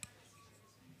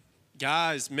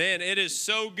Guys, man, it is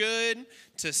so good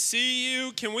to see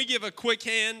you. Can we give a quick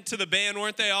hand to the band?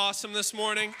 Weren't they awesome this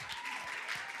morning?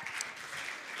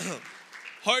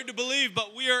 Hard to believe,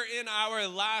 but we are in our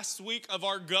last week of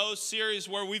our Go series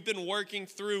where we've been working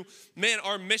through,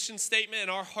 our mission statement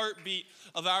and our heartbeat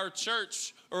of our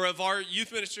church or of our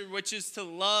youth ministry, which is to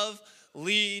love,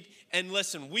 lead, and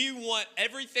listen. We want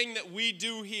everything that we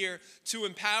do here to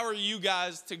empower you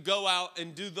guys to go out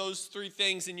and do those three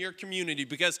things in your community.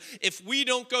 Because if we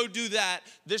don't go do that,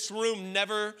 this room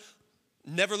never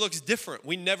looks different.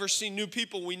 We never see new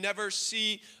people. We never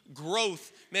see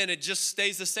growth. Man, it just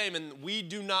stays the same. And we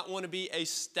do not want to be a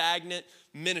stagnant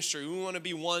ministry. We want to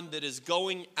be one that is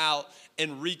going out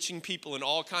and reaching people in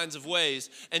all kinds of ways.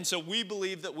 And so we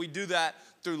believe that we do that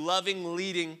through loving,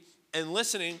 leading, and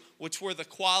listening, which were the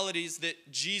qualities that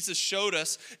Jesus showed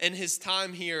us in his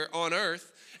time here on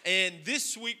earth. And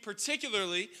this week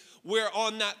particularly, we're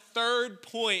on that third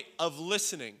point of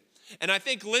listening. And I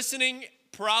think listening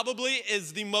probably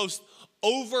is the most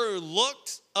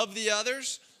overlooked of the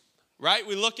others, right?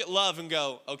 We look at love and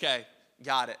go, okay,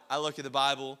 got it. I look at the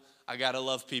Bible, I got to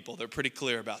love people. They're pretty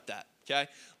clear about that. Okay,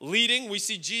 leading, we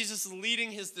see Jesus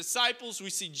leading his disciples. We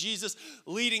see Jesus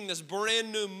leading this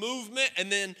brand new movement.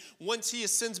 And then once he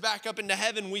ascends back up into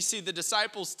heaven, we see the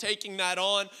disciples taking that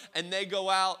on and they go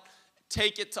out,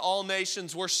 take it to all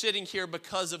nations. We're sitting here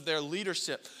because of their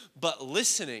leadership. But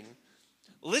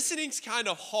listening's kind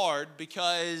of hard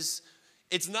because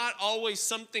it's not always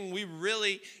something we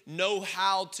really know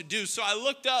how to do. So I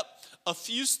looked up a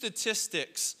few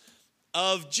statistics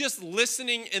of just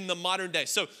listening in the modern day.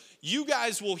 So you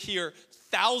guys will hear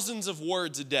thousands of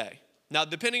words a day. Now,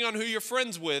 depending on who you're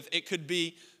friends with, it could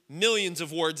be millions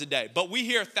of words a day. But we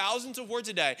hear thousands of words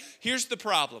a day. Here's the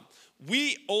problem.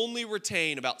 We only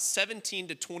retain about 17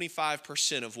 to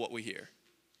 25% of what we hear.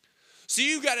 So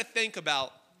you got to think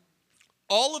about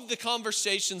all of the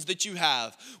conversations that you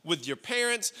have with your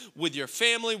parents, with your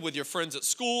family, with your friends at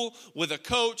school, with a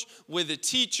coach, with a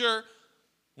teacher.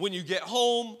 When you get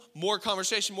home, more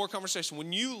conversation.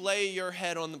 When you lay your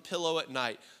head on the pillow at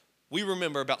night, we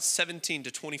remember about 17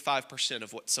 to 25%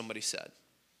 of what somebody said.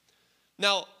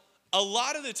 Now, a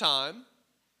lot of the time,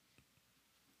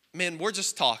 man, we're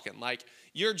just talking. Like,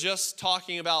 you're just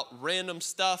talking about random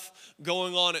stuff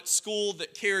going on at school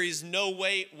that carries no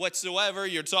weight whatsoever.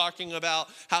 You're talking about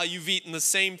how you've eaten the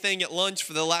same thing at lunch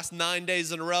for the last 9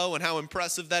 days in a row and how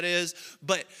impressive that is.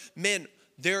 But, man,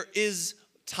 there is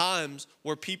times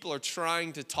where people are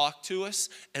trying to talk to us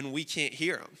and we can't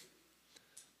hear them.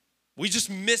 We just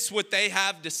miss what they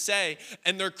have to say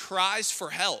and their cries for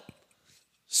help.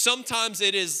 Sometimes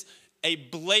it is a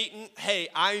blatant, hey,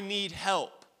 I need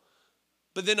help.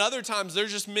 But then other times they're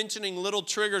just mentioning little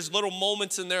triggers, little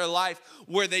moments in their life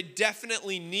where they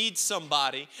definitely need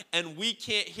somebody and we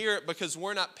can't hear it because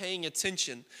we're not paying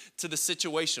attention to the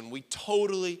situation. We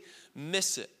totally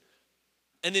miss it.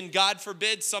 And then God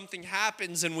forbid something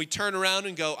happens and we turn around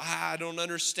and go, I don't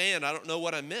understand. I don't know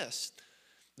what I missed.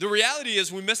 The reality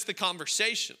is we missed the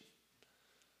conversation.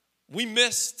 We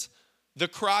missed the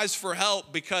cries for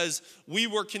help because we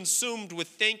were consumed with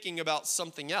thinking about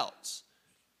something else.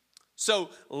 So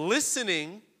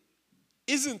listening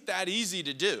isn't that easy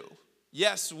to do.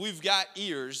 Yes, we've got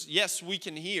ears. Yes, we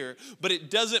can hear. But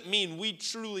it doesn't mean we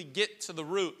truly get to the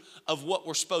root of what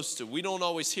we're supposed to. We don't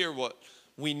always hear what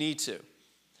we need to.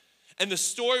 And the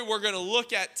story we're going to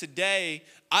look at today,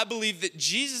 I believe that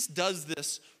Jesus does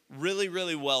this really,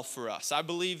 really well for us. I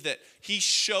believe that he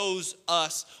shows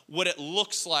us what it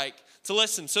looks like to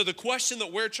listen. So the question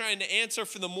that we're trying to answer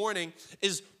for the morning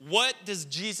is, what does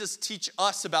Jesus teach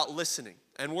us about listening?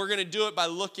 And we're going to do it by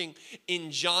looking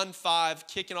in John 5,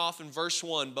 kicking off in verse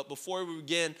 1. But before we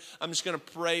begin, I'm just going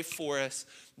to pray for us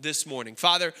this morning.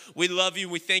 Father, we love you.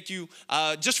 We thank you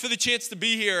just for the chance to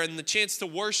be here and the chance to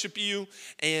worship you.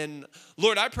 And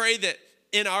Lord, I pray that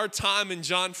in our time in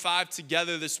John 5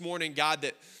 together this morning, God,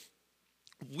 that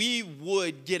we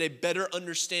would get a better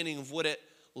understanding of what it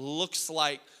looks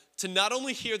like to not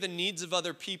only hear the needs of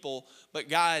other people, but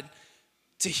God,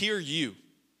 to hear you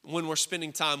when we're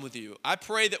spending time with you. I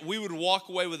pray that we would walk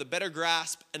away with a better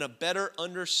grasp and a better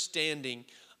understanding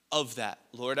of that.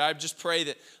 Lord, I just pray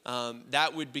that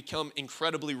that would become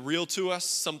incredibly real to us,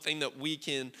 something that we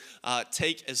can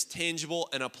take as tangible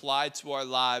and apply to our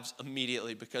lives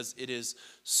immediately because it is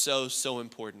so, so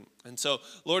important. And so,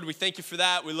 Lord, we thank you for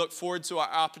that. We look forward to our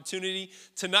opportunity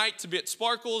tonight to be at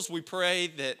Sparkles. We pray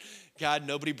that, God,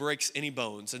 nobody breaks any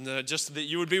bones. And just that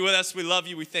you would be with us. We love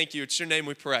you. We thank you. It's your name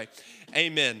we pray.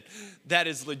 Amen. That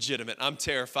is legitimate. I'm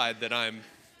terrified that I'm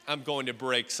going to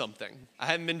break something. I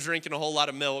haven't been drinking a whole lot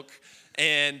of milk.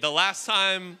 And the last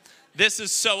time This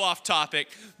is so off topic,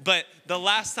 but the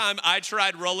last time I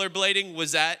tried rollerblading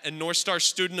was at a North Star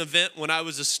student event when I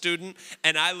was a student,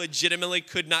 and I legitimately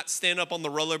could not stand up on the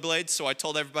rollerblades, so I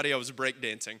told everybody I was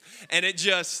breakdancing. And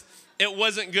it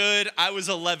wasn't good. I was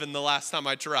 11 the last time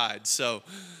I tried, so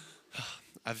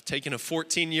I've taken a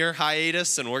 14-year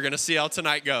hiatus, and we're going to see how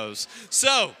tonight goes.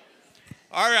 So,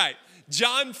 all right,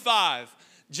 John 5.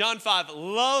 John 5,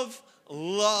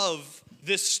 love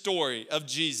this story of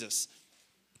Jesus.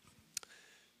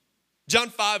 John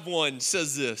 5:1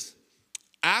 says this,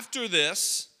 after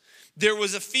this, there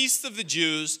was a feast of the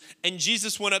Jews, and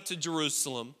Jesus went up to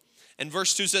Jerusalem. And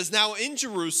verse 2 says, now in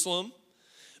Jerusalem,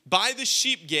 by the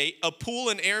sheep gate, a pool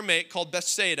in Aramaic called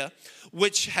Bethsaida,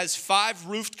 which has 5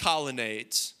 roofed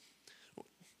colonnades.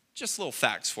 Just little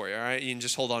facts for you, all right? You can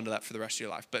just hold on to that for the rest of your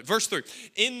life. But verse 3,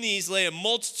 in these lay a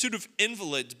multitude of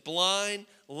invalids, blind,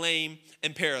 lame,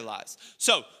 and paralyzed.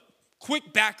 So,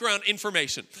 quick background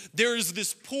information. There is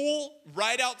this pool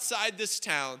right outside this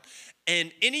town,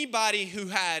 and anybody who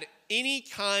had any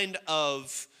kind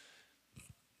of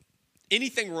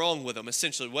anything wrong with them,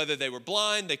 essentially, whether they were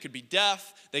blind, they could be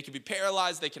deaf, they could be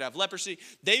paralyzed, they could have leprosy,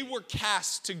 they were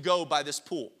cast to go by this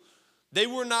pool. They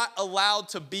were not allowed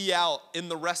to be out in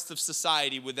the rest of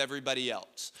society with everybody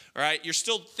else, all right? You're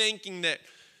still thinking that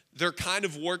they're kind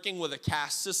of working with a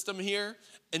caste system here.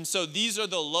 And so these are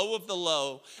the low of the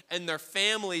low, and their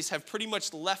families have pretty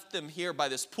much left them here by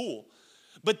this pool.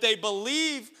 But they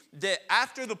believe that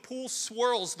after the pool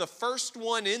swirls, the first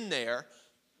one in there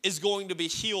is going to be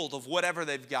healed of whatever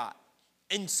they've got.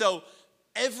 And so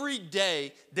every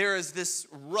day there is this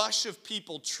rush of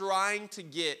people trying to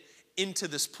get into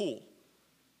this pool.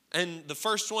 And the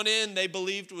first one in, they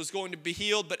believed was going to be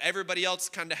healed, but everybody else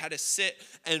kind of had to sit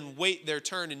and wait their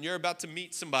turn. And you're about to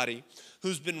meet somebody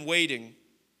who's been waiting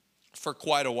for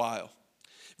quite a while.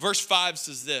 Verse 5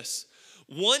 says this,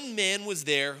 one man was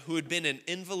there who had been an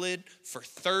invalid for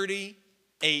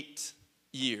 38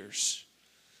 years.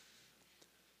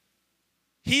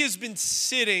 He has been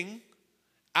sitting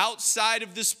outside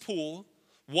of this pool,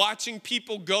 watching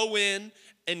people go in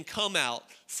and come out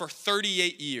for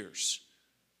 38 years.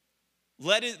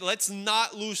 Let's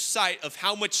not lose sight of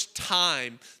how much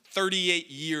time 38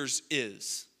 years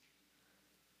is.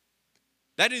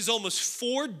 That is almost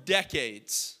 4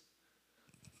 decades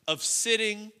of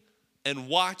sitting and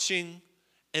watching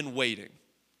and waiting.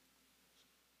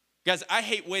 Guys, I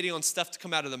hate waiting on stuff to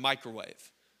come out of the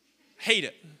microwave. Hate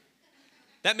it.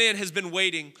 That man has been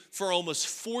waiting for almost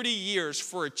 40 years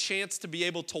for a chance to be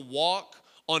able to walk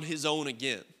on his own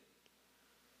again.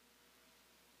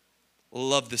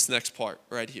 Love this next part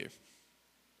right here.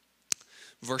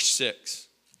 Verse 6.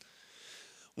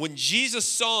 When Jesus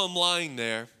saw him lying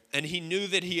there, and he knew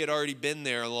that he had already been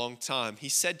there a long time, he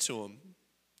said to him,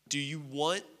 do you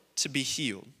want to be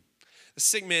healed? The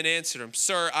sick man answered him,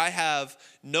 sir, I have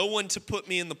no one to put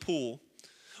me in the pool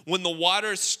when the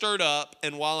water is stirred up,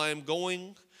 and while I am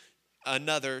going,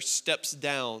 another steps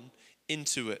down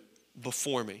into it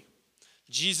before me.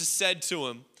 Jesus said to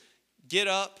him, get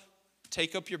up,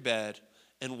 take up your bed,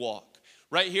 and walk.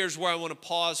 Right here is where I want to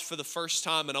pause for the first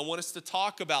time, and I want us to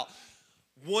talk about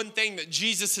one thing that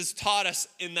Jesus has taught us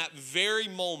in that very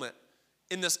moment,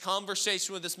 in this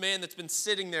conversation with this man that's been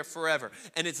sitting there forever.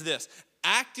 And it's this: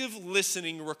 active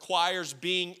listening requires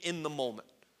being in the moment.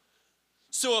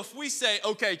 So if we say,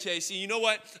 okay, Casey, you know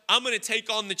what? I'm going to take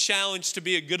on the challenge to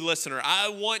be a good listener. I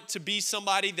want to be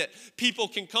somebody that people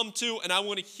can come to, and I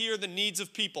want to hear the needs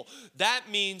of people. That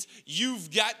means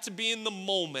you've got to be in the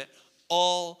moment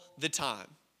all the time.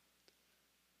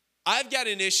 I've got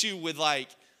an issue with, like,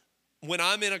 when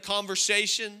I'm in a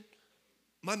conversation,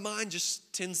 my mind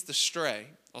just tends to stray.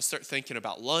 I'll start thinking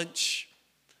about lunch,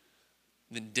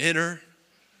 then dinner,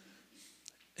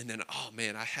 and then, oh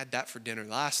man, I had that for dinner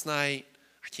last night.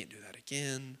 I can't do that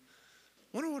again. I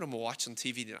wonder what I'm going to watch on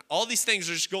TV tonight. All these things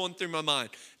are just going through my mind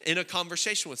in a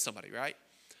conversation with somebody, right?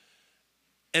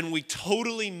 And we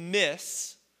totally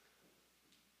miss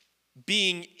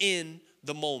being in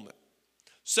the moment.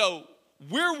 So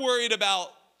we're worried about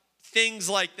things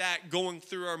like that going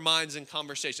through our minds in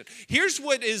conversation. Here's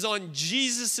what is on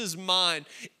Jesus' mind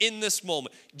in this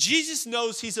moment. Jesus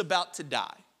knows he's about to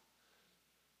die.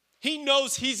 He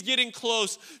knows he's getting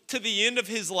close to the end of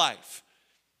his life.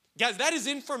 Guys, that is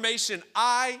information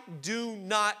I do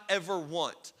not ever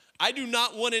want. I do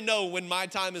not want to know when my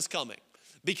time is coming.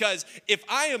 Because if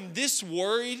I am this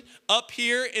worried up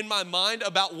here in my mind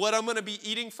about what I'm going to be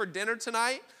eating for dinner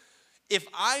tonight, if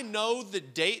I know the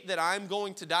date that I'm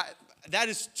going to die, that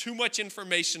is too much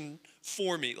information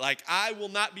for me. Like, I will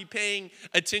not be paying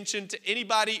attention to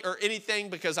anybody or anything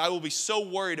because I will be so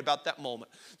worried about that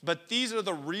moment. But these are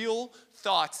the real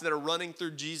thoughts that are running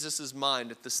through Jesus'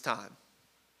 mind at this time.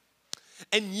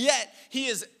 And yet, he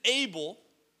is able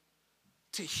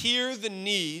to hear the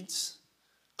needs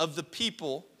of the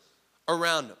people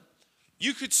around him.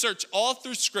 You could search all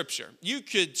through Scripture. You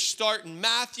could start in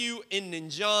Matthew and in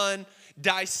John,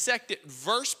 dissect it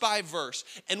verse by verse,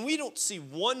 and we don't see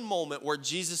one moment where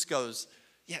Jesus goes,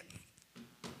 yeah,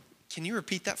 can you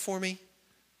repeat that for me?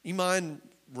 You mind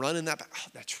running that back? Oh,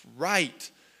 that's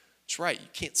right. That's right. You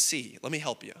can't see. Let me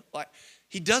help you. Like,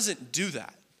 he doesn't do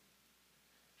that.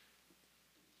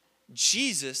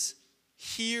 Jesus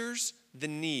hears the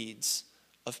needs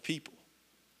of people.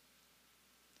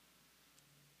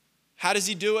 How does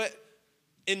he do it?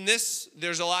 In this,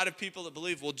 there's a lot of people that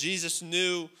believe, well, Jesus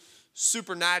knew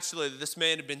supernaturally that this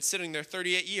man had been sitting there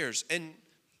 38 years. And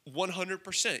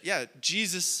 100%, yeah,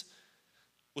 Jesus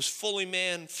was fully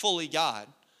man, fully God.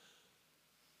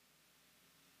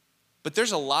 But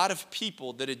there's a lot of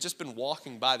people that had just been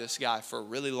walking by this guy for a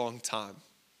really long time.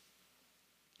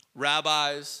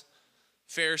 Rabbis,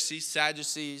 Pharisees,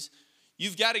 Sadducees.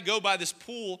 You've got to go by this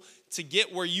pool to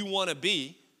get where you want to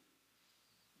be.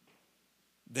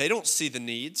 They don't see the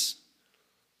needs.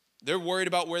 They're worried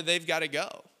about where they've got to go.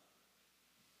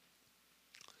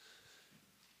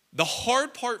 The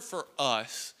hard part for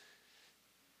us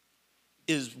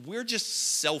is we're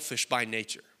just selfish by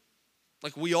nature.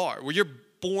 Like we are. You're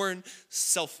born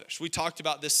selfish. We talked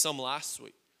about this some last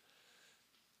week.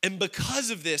 And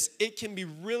because of this, it can be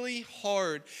really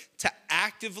hard to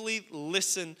actively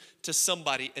listen to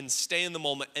somebody and stay in the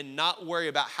moment and not worry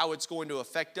about how it's going to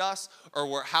affect us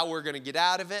or how we're going to get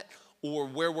out of it or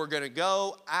where we're going to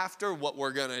go after, what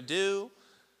we're going to do.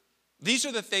 These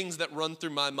are the things that run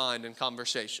through my mind in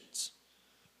conversations.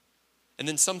 And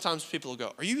then sometimes people will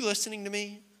go, are you listening to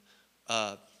me?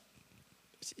 Of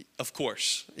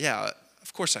course. Yeah,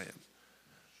 of course I am.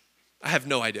 I have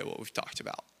no idea what we've talked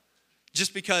about.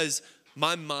 Just because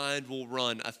my mind will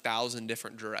run 1,000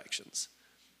 different directions.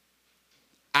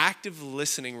 Active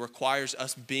listening requires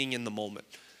us being in the moment.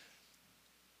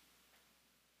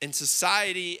 And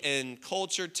society and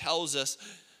culture tells us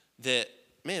that,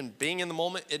 man, being in the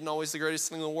moment isn't always the greatest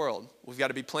thing in the world. We've got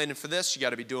to be planning for this. You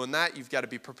got to be doing that. You've got to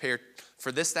be prepared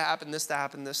for this to happen, this to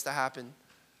happen, this to happen.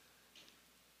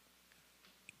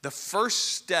 The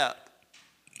first step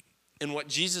in what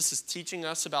Jesus is teaching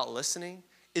us about listening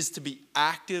is to be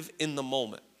active in the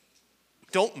moment.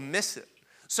 Don't miss it.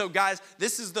 So guys,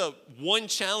 this is the one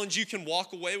challenge you can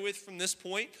walk away with from this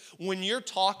point. When you're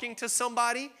talking to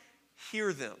somebody,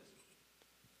 hear them.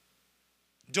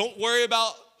 Don't worry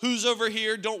about who's over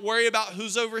here. Don't worry about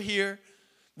who's over here.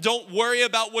 Don't worry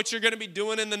about what you're going to be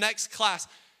doing in the next class.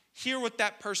 Hear what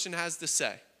that person has to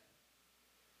say.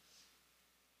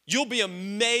 You'll be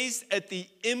amazed at the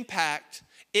impact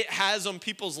it has on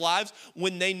people's lives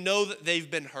when they know that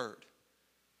they've been heard.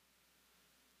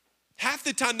 Half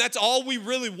the time, that's all we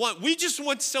really want. We just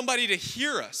want somebody to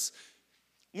hear us.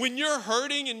 When you're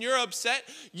hurting and you're upset,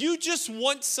 you just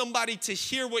want somebody to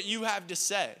hear what you have to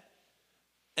say.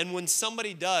 And when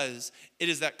somebody does, it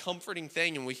is that comforting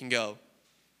thing, and we can go,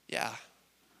 yeah,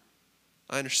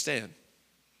 I understand.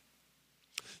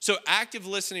 So active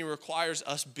listening requires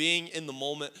us being in the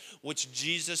moment, which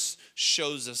Jesus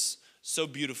shows us so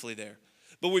beautifully there.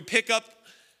 But we pick up,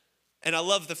 and I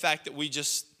love the fact that we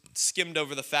just skimmed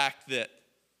over the fact that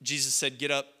Jesus said, get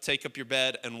up, take up your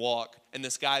bed, and walk. And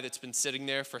this guy that's been sitting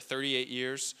there for 38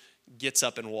 years gets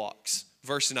up and walks.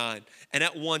 Verse 9, and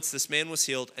at once this man was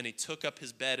healed, and he took up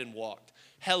his bed and walked.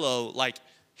 Hello, like,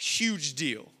 huge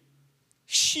deal.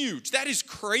 Huge. That is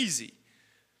crazy.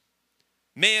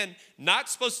 Man, not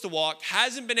supposed to walk,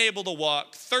 hasn't been able to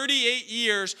walk, 38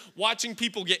 years watching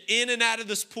people get in and out of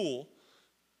this pool.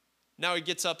 Now he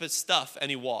gets up his stuff and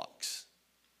he walks.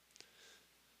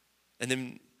 And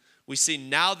then we see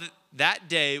now that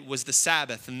day was the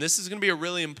Sabbath. And this is going to be a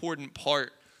really important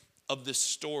part of this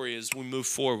story as we move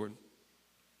forward.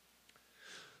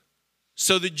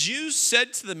 So the Jews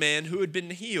said to the man who had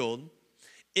been healed,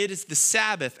 it is the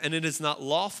Sabbath and it is not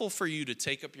lawful for you to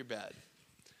take up your bed.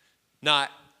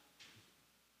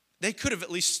 They could have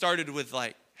at least started with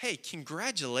like, hey,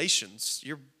 congratulations,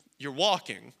 you're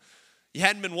walking. You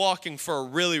hadn't been walking for a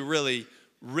really, really,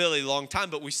 really long time,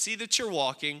 but we see that you're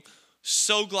walking.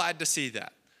 So glad to see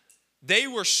that. They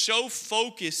were so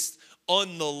focused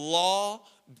on the law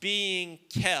being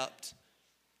kept.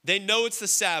 They know it's the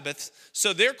Sabbath.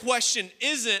 So their question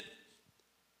isn't,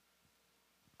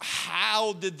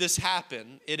 how did this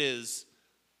happen? It is,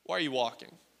 why are you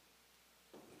walking?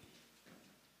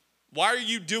 Why are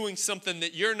you doing something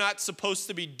that you're not supposed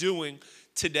to be doing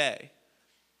today?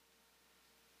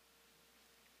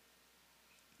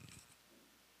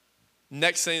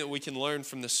 Next thing that we can learn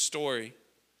from this story,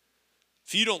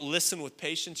 if you don't listen with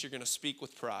patience, you're going to speak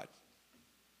with pride.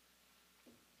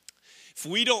 If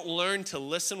we don't learn to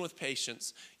listen with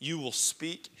patience, you will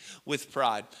speak with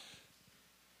pride.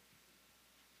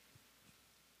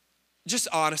 Just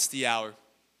honesty hour.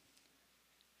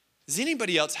 Does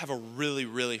anybody else have a really,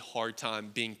 really hard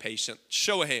time being patient?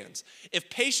 Show of hands. If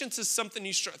patience is something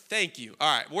you struggle, thank you.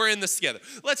 All right, we're in this together.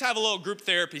 Let's have a little group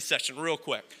therapy session real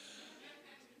quick.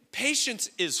 Patience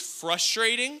is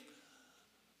frustrating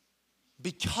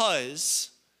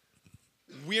because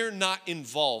we're not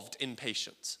involved in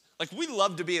patience. Like, we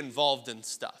love to be involved in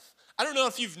stuff. I don't know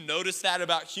if you've noticed that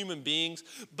about human beings,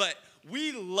 but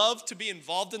we love to be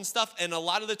involved in stuff, and a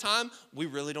lot of the time, we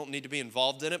really don't need to be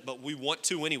involved in it, but we want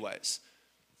to anyways.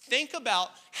 Think about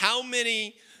how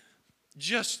many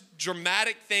just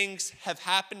dramatic things have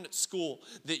happened at school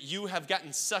that you have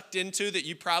gotten sucked into that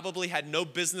you probably had no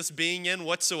business being in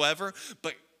whatsoever,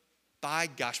 but by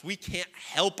gosh, we can't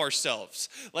help ourselves.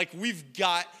 Like, we've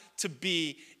got to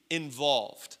be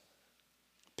involved.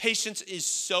 Patience is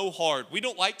so hard. We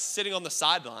don't like sitting on the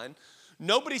sideline.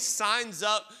 Nobody signs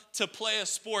up to play a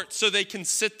sport so they can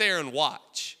sit there and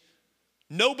watch.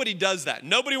 Nobody does that.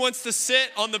 Nobody wants to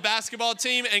sit on the basketball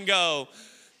team and go,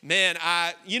 man,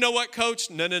 you know what,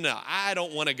 coach? No, I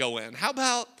don't want to go in. How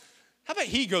about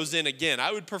he goes in again?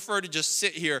 I would prefer to just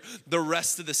sit here the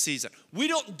rest of the season. We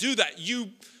don't do that. You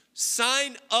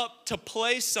sign up to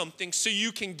play something so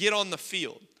you can get on the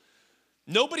field.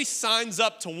 Nobody signs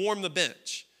up to warm the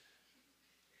bench.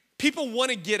 People want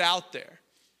to get out there.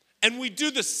 And we do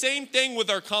the same thing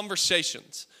with our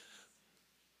conversations.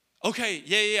 Okay,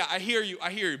 yeah, I hear you,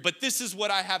 but this is what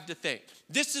I have to think.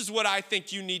 This is what I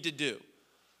think you need to do.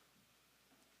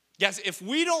 Guys, if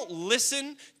we don't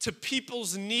listen to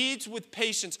people's needs with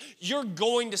patience, you're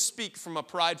going to speak from a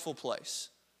prideful place.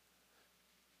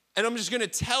 And I'm just going to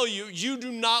tell you, you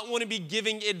do not want to be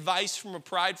giving advice from a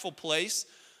prideful place.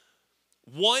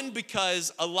 One,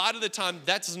 because a lot of the time,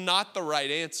 that's not the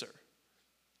right answer.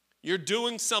 You're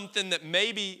doing something that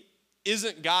maybe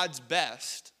isn't God's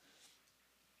best.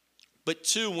 But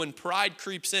two, when pride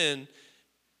creeps in,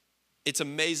 it's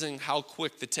amazing how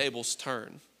quick the tables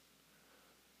turn.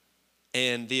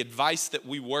 And the advice that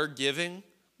we were giving,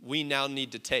 we now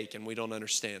need to take, and we don't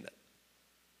understand it.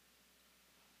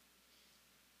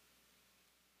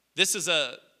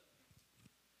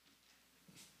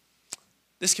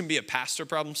 This can be a pastor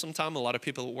problem sometimes. A lot of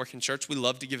people that work in church, we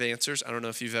love to give answers. I don't know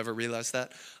if you've ever realized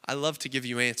that. I love to give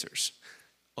you answers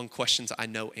on questions I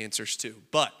know answers to.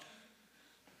 But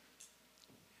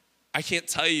I can't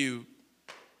tell you,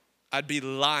 I'd be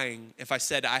lying if I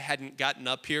said I hadn't gotten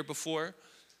up here before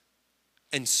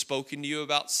and spoken to you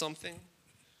about something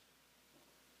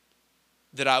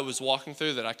that I was walking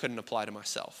through that I couldn't apply to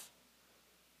myself.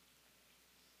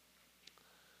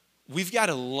 We've got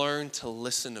to learn to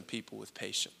listen to people with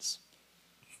patience.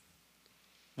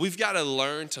 We've got to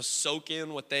learn to soak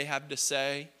in what they have to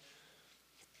say,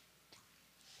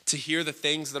 to hear the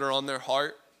things that are on their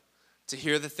heart, to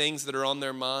hear the things that are on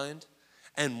their mind.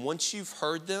 And once you've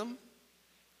heard them,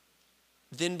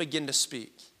 then begin to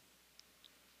speak.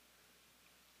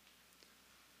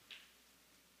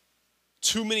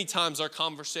 Too many times our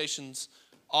conversations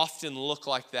often look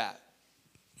like that.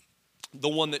 The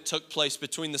one that took place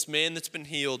between this man that's been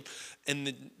healed and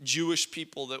the Jewish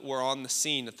people that were on the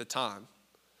scene at the time.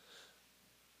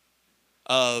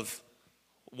 Of,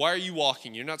 why are you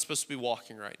walking? You're not supposed to be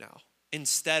walking right now.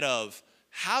 Instead of,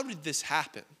 how did this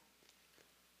happen?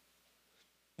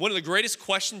 One of the greatest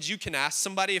questions you can ask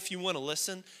somebody if you want to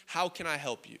listen, how can I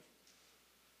help you?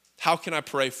 How can I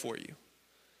pray for you?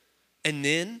 And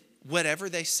then, whatever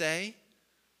they say,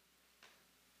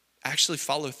 actually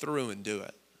follow through and do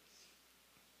it.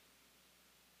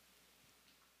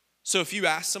 So if you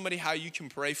ask somebody how you can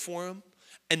pray for them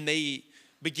and they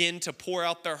begin to pour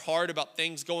out their heart about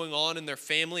things going on in their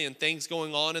family and things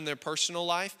going on in their personal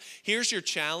life, here's your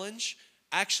challenge.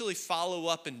 Actually follow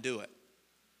up and do it.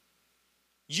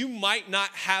 You might not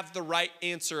have the right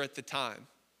answer at the time.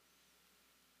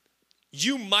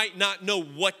 You might not know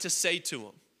what to say to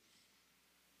them.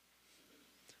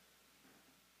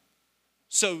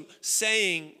 So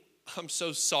saying, I'm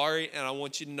so sorry and I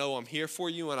want you to know I'm here for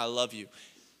you and I love you,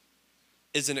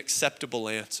 is an acceptable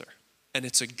answer, and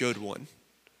it's a good one.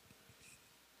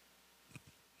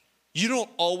 You don't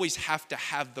always have to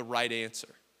have the right answer.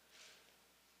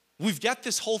 We've got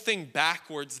this whole thing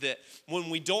backwards that when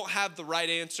we don't have the right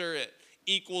answer, it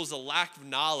equals a lack of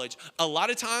knowledge. A lot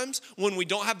of times when we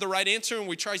don't have the right answer and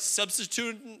we try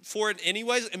substituting for it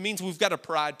anyways, it means we've got a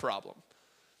pride problem.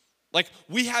 Like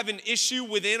we have an issue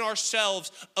within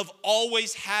ourselves of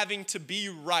always having to be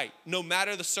right, no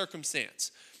matter the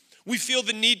circumstance. We feel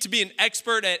the need to be an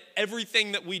expert at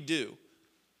everything that we do,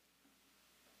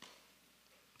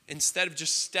 instead of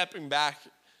just stepping back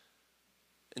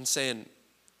and saying,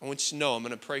 I want you to know I'm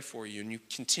going to pray for you. And you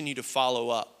continue to follow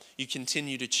up. You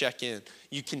continue to check in.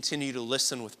 You continue to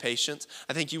listen with patience.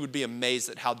 I think you would be amazed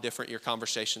at how different your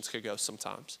conversations could go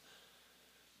sometimes.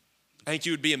 I think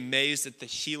you would be amazed at the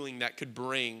healing that could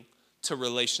bring to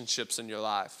relationships in your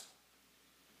life.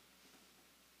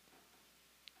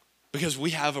 Because we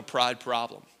have a pride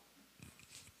problem.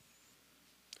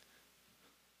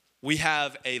 We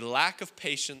have a lack of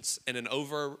patience and an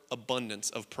overabundance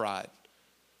of pride.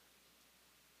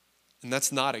 And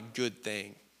that's not a good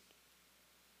thing.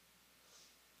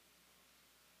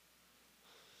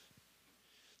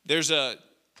 There's a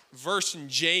verse in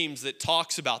James that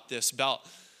talks about this, about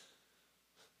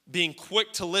being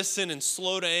quick to listen and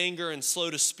slow to anger and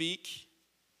slow to speak.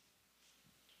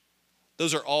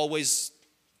 Those are always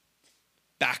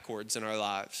backwards in our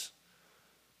lives.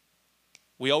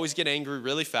 We always get angry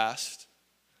really fast.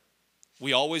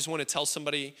 We always want to tell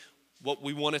somebody what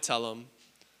we want to tell them.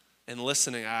 And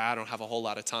listening, I don't have a whole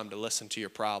lot of time to listen to your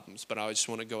problems, but I just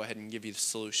want to go ahead and give you the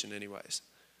solution anyways.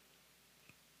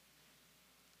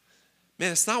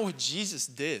 Man, it's not what Jesus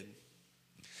did.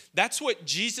 That's what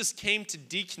Jesus came to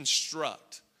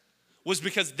deconstruct, was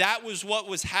because that was what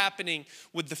was happening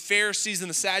with the Pharisees and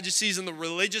the Sadducees and the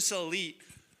religious elite.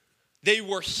 They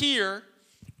were here,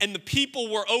 and the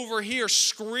people were over here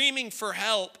screaming for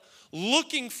help,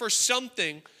 looking for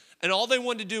something, and all they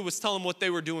wanted to do was tell them what they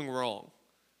were doing wrong.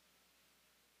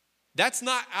 That's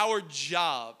not our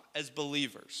job as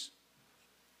believers.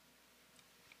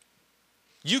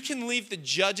 You can leave the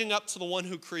judging up to the one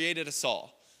who created us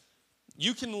all.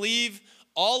 You can leave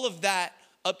all of that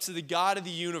up to the God of the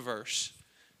universe.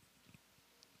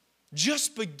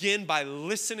 Just begin by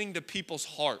listening to people's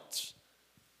hearts.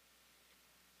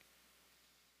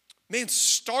 Man,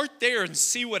 start there and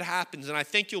see what happens, and I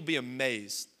think you'll be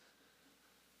amazed.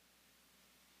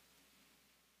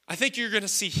 I think you're going to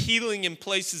see healing in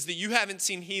places that you haven't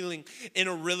seen healing in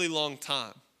a really long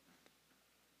time.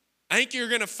 I think you're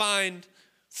going to find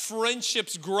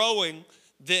friendships growing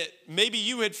that maybe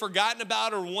you had forgotten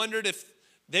about or wondered if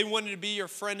they wanted to be your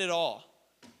friend at all.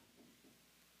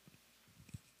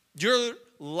 Your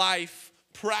life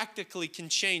practically can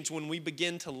change when we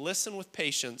begin to listen with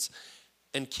patience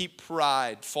and keep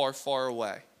pride far, far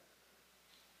away.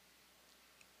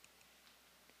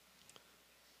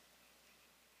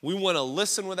 We want to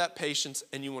listen with that patience,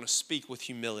 and you want to speak with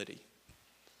humility.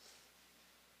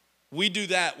 We do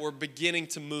that, we're beginning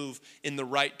to move in the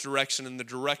right direction, in the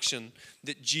direction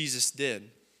that Jesus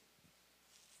did.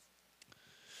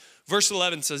 Verse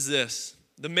 11 says this,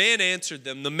 the man answered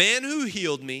them, the man who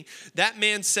healed me, that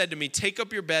man said to me, take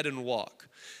up your bed and walk.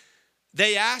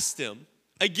 They asked him,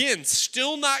 again,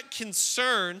 still not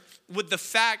concerned with the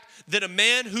fact that a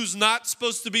man who's not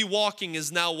supposed to be walking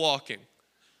is now walking.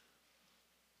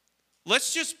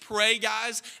 Let's just pray,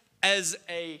 guys, as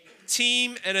a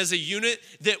team and as a unit,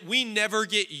 that we never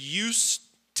get used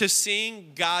to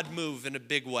seeing God move in a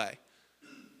big way.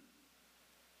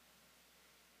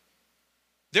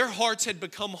 Their hearts had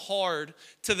become hard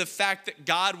to the fact that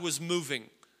God was moving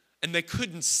and they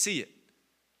couldn't see it.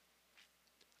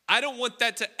 I don't want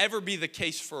that to ever be the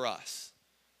case for us.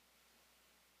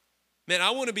 Man,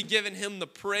 I want to be giving him the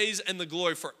praise and the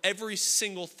glory for every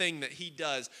single thing that he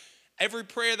does. Every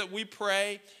prayer that we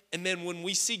pray, and then when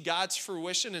we see God's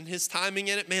fruition and his timing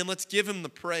in it, man, let's give him the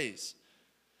praise.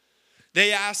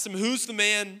 They asked him, who's the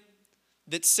man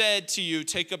that said to you,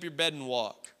 take up your bed and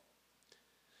walk?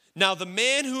 Now the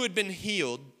man who had been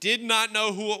healed did not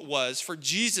know who it was, for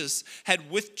Jesus had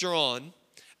withdrawn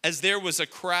as there was a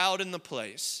crowd in the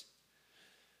place.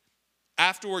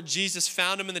 Afterward, Jesus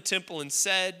found him in the temple and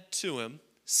said to him,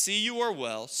 see, you are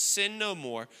well, sin no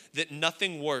more, that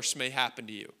nothing worse may happen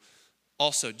to you.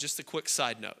 Also, just a quick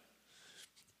side note.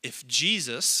 If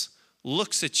Jesus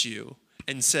looks at you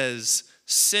and says,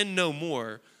 sin no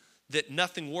more, that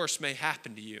nothing worse may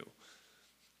happen to you,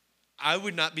 I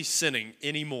would not be sinning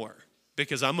anymore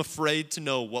because I'm afraid to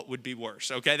know what would be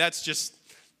worse. Okay,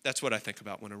 that's what I think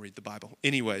about when I read the Bible.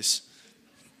 Anyways,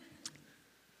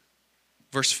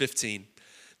 verse 15.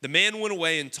 The man went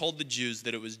away and told the Jews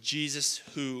that it was Jesus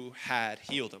who had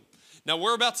healed him. Now,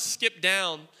 we're about to skip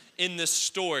down in this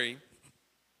story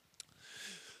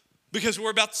because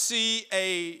we're about to see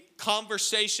a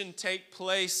conversation take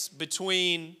place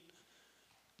between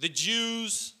the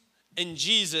Jews and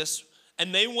Jesus,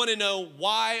 and they want to know,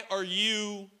 why are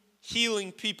you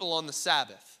healing people on the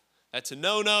Sabbath? That's a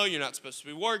no-no. You're not supposed to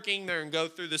be working. They're going to go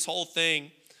through this whole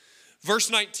thing.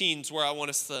 Verse 19 is where I want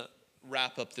us to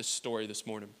wrap up this story this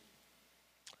morning.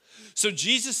 So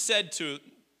Jesus said to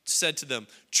them,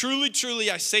 truly,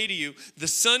 truly, I say to you, the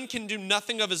Son can do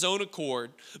nothing of his own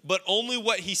accord, but only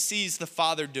what he sees the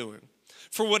Father doing.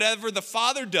 For whatever the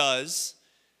Father does,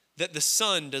 that the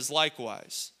Son does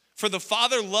likewise. For the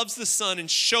Father loves the Son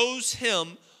and shows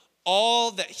him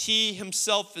all that he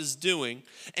himself is doing,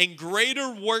 and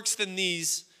greater works than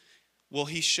these will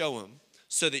he show him,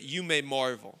 so that you may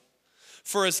marvel.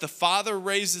 For as the Father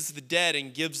raises the dead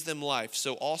and gives them life,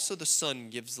 so also the Son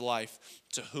gives life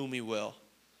to whom he will.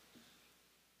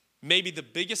 Maybe the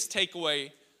biggest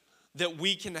takeaway that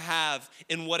we can have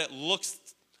in what it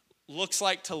looks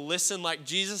like to listen like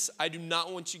Jesus, I do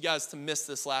not want you guys to miss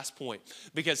this last point,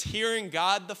 because hearing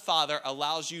God the Father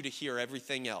allows you to hear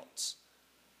everything else.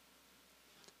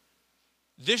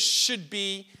 This should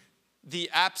be the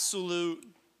absolute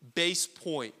base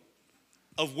point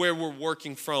of where we're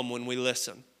working from when we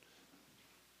listen.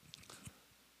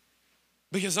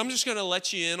 Because I'm just going to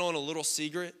let you in on a little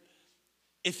secret.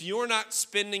 If you're not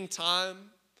spending time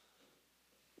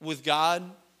with God,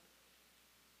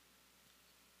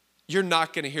 you're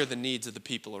not going to hear the needs of the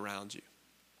people around you.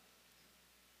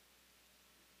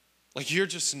 Like, you're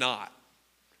just not.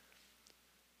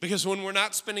 Because when we're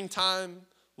not spending time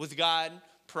with God,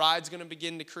 pride's going to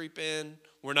begin to creep in.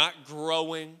 We're not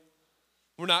growing.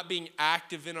 We're not being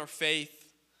active in our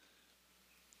faith.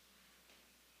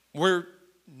 We're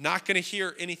not going to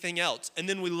hear anything else. And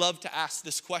then we love to ask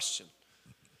this question.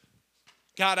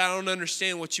 God, I don't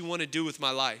understand what you want to do with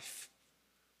my life.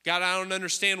 God, I don't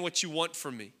understand what you want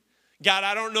from me. God,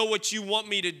 I don't know what you want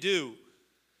me to do.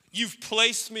 You've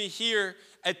placed me here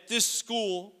at this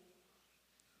school,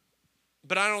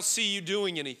 but I don't see you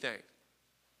doing anything.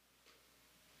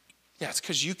 Yeah, it's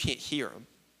because you can't hear him.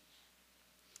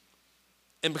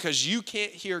 And because you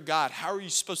can't hear God, how are you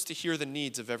supposed to hear the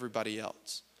needs of everybody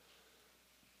else?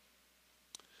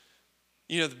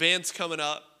 You know, the band's coming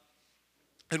up,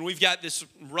 and we've got this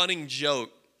running joke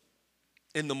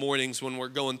in the mornings when we're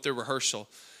going through rehearsal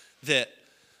that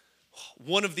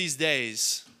one of these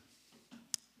days,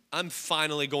 I'm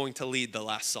finally going to lead the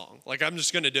last song. Like, I'm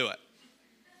just going to do it.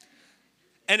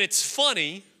 And it's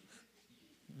funny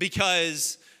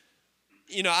because,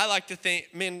 you know, I like to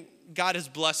think, man, God has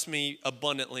blessed me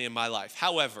abundantly in my life.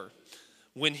 However,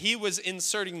 when he was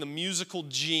inserting the musical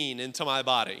gene into my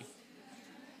body,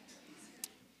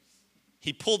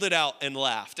 he pulled it out and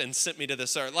laughed and sent me to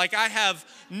this earth. Like, I have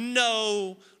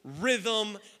no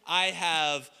rhythm. I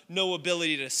have no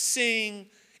ability to sing.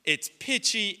 It's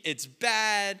pitchy. It's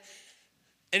bad.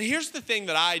 And here's the thing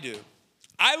that I do.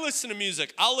 I listen to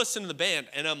music. I'll listen to the band,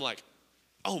 and I'm like,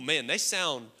 oh, man, they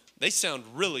sound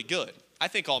really good. I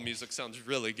think all music sounds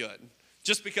really good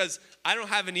just because I don't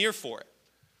have an ear for it.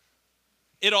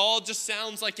 It all just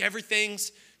sounds like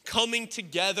everything's coming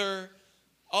together.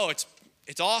 Oh,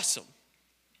 it's awesome.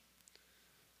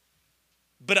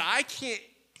 But I can't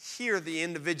hear the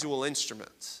individual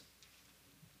instruments.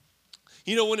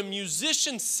 You know, when a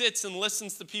musician sits and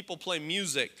listens to people play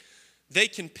music, they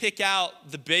can pick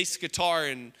out the bass guitar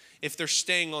and if they're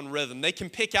staying on rhythm. They can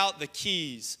pick out the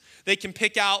keys. They can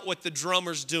pick out what the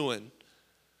drummer's doing.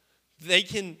 They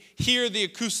can hear the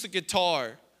acoustic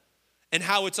guitar and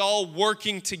how it's all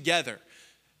working together.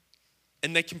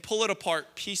 And they can pull it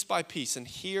apart piece by piece and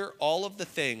hear all of the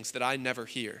things that I never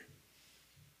hear.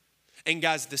 And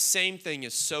guys, the same thing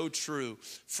is so true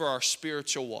for our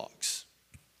spiritual walks.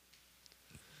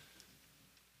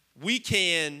 We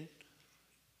can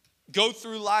go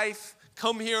through life,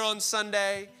 come here on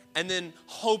Sunday, and then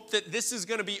hope that this is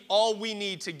going to be all we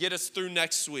need to get us through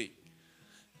next week.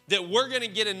 That we're going to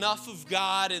get enough of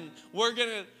God and we're going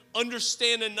to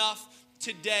understand enough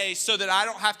today so that I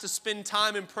don't have to spend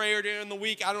time in prayer during the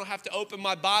week. I don't have to open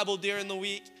my Bible during the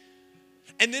week.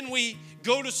 And then we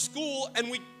go to school and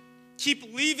we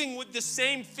keep leaving with the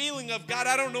same feeling of, God,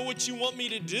 I don't know what you want me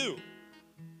to do.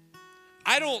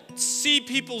 I don't see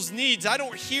people's needs. I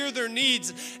don't hear their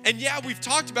needs. And yeah, we've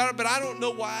talked about it, but I don't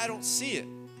know why I don't see it.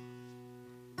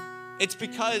 It's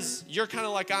because you're kind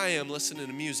of like I am listening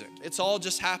to music. It's all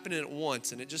just happening at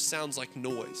once, and it just sounds like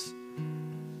noise.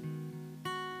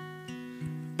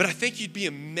 But I think you'd be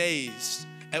amazed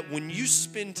at when you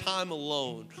spend time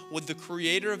alone with the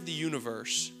creator of the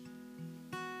universe,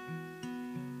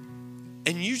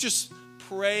 and you just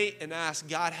pray and ask,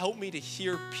 God, help me to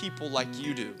hear people like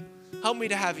you do. Help me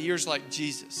to have ears like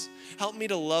Jesus. Help me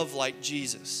to love like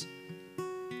Jesus.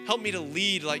 Help me to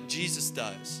lead like Jesus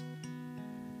does.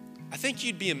 I think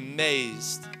you'd be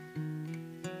amazed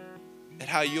at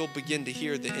how you'll begin to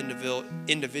hear the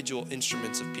individual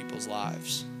instruments of people's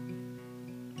lives.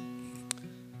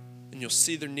 And you'll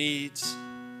see their needs,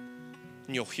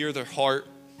 and you'll hear their heart.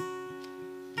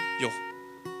 You'll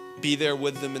be there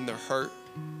with them in their hurt.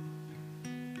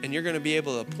 And you're going to be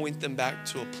able to point them back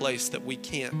to a place that we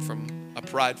can't from a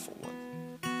prideful one.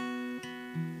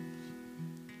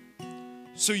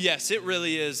 So yes, it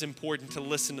really is important to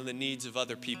listen to the needs of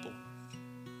other people.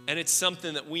 And it's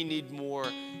something that we need more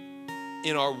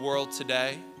in our world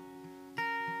today.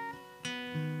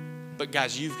 But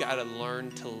guys, you've got to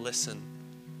learn to listen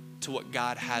to what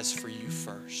God has for you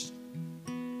first.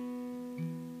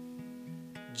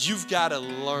 You've got to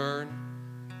learn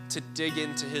to dig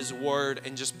into His Word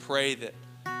and just pray that,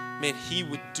 man, He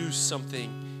would do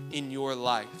something in your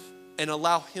life and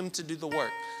allow Him to do the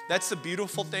work. That's the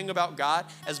beautiful thing about God.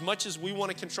 As much as we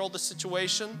want to control the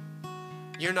situation,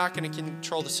 you're not going to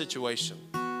control the situation.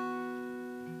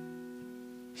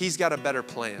 He's got a better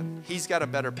plan. He's got a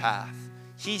better path.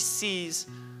 He sees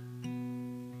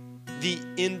the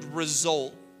end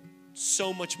result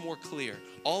so much more clear.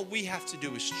 All we have to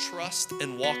do is trust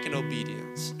and walk in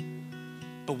obedience.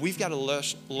 But we've got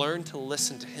to learn to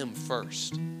listen to Him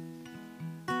first.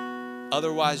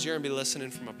 Otherwise, you're going to be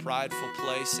listening from a prideful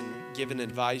place and giving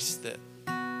advice that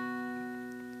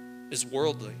is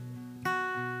worldly.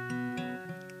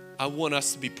 I want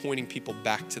us to be pointing people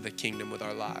back to the kingdom with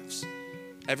our lives.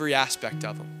 Every aspect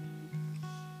of them.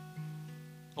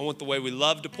 I want the way we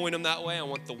love to point them that way. I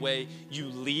want the way you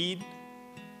lead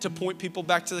to point people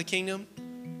back to the kingdom.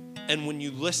 And when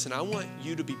you listen, I want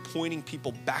you to be pointing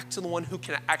people back to the one who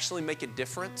can actually make a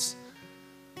difference.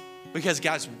 Because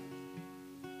guys,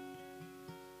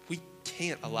 we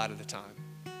can't a lot of the time.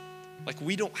 Like,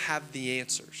 we don't have the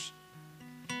answers.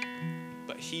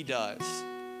 But He does.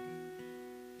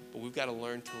 But we've got to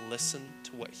learn to listen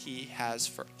to what He has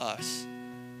for us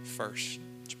first.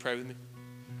 Would you pray with me?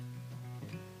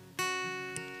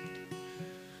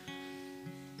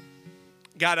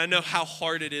 God, I know how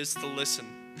hard it is to listen.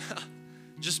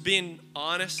 Just being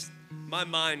honest, my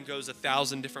mind goes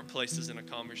 1,000 different places in a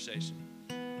conversation.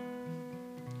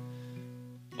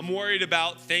 I'm worried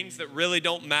about things that really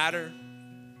don't matter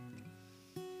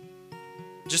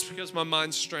just because my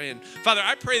mind's straying. Father,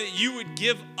 I pray that you would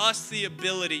give us the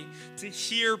ability to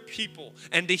hear people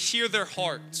and to hear their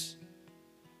hearts.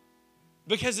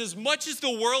 Because as much as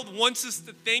the world wants us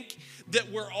to think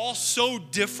that we're all so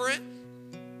different,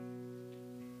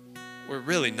 we're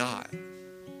really not.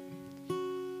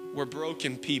 We're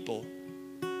broken people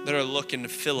that are looking to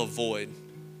fill a void.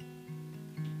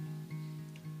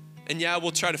 And yeah,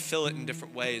 we'll try to fill it in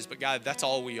different ways, but God, that's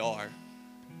all we are.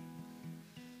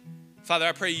 Father,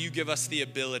 I pray you give us the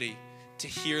ability to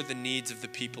hear the needs of the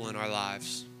people in our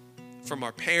lives. From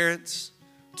our parents,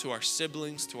 to our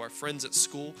siblings, to our friends at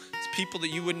school, to people that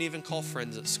you wouldn't even call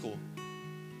friends at school.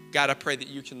 God, I pray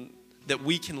that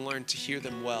we can learn to hear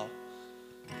them well.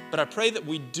 But I pray that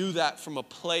we do that from a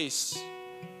place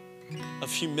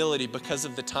of humility because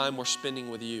of the time we're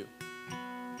spending with you.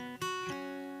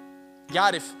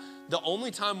 God, if the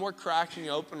only time we're cracking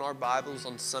open our Bibles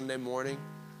on Sunday morning,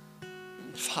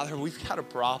 Father, we've got a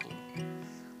problem.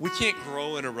 We can't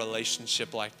grow in a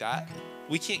relationship like that.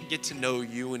 We can't get to know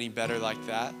you any better like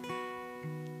that.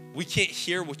 We can't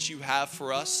hear what you have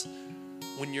for us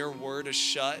when your word is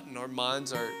shut and our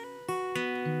minds are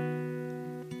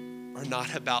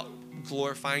not about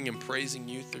glorifying and praising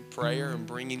you through prayer and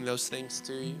bringing those things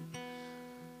to you.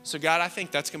 So God, I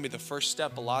think that's going to be the first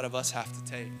step a lot of us have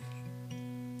to take,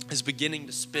 is beginning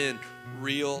to spend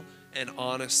real and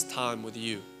honest time with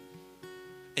you.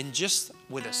 And just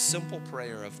with a simple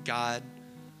prayer of, God,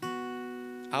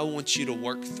 I want you to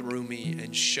work through me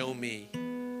and show me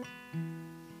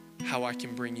how I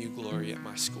can bring you glory at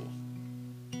my school,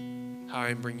 how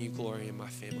I can bring you glory in my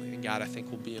family. And God, I think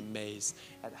we'll be amazed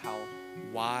at how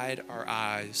wide our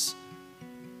eyes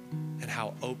and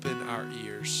how open our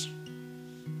ears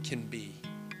can be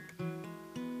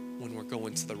when we're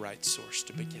going to the right source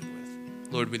to begin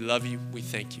with. Lord, we love you. We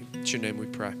thank you. In your name we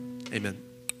pray. Amen.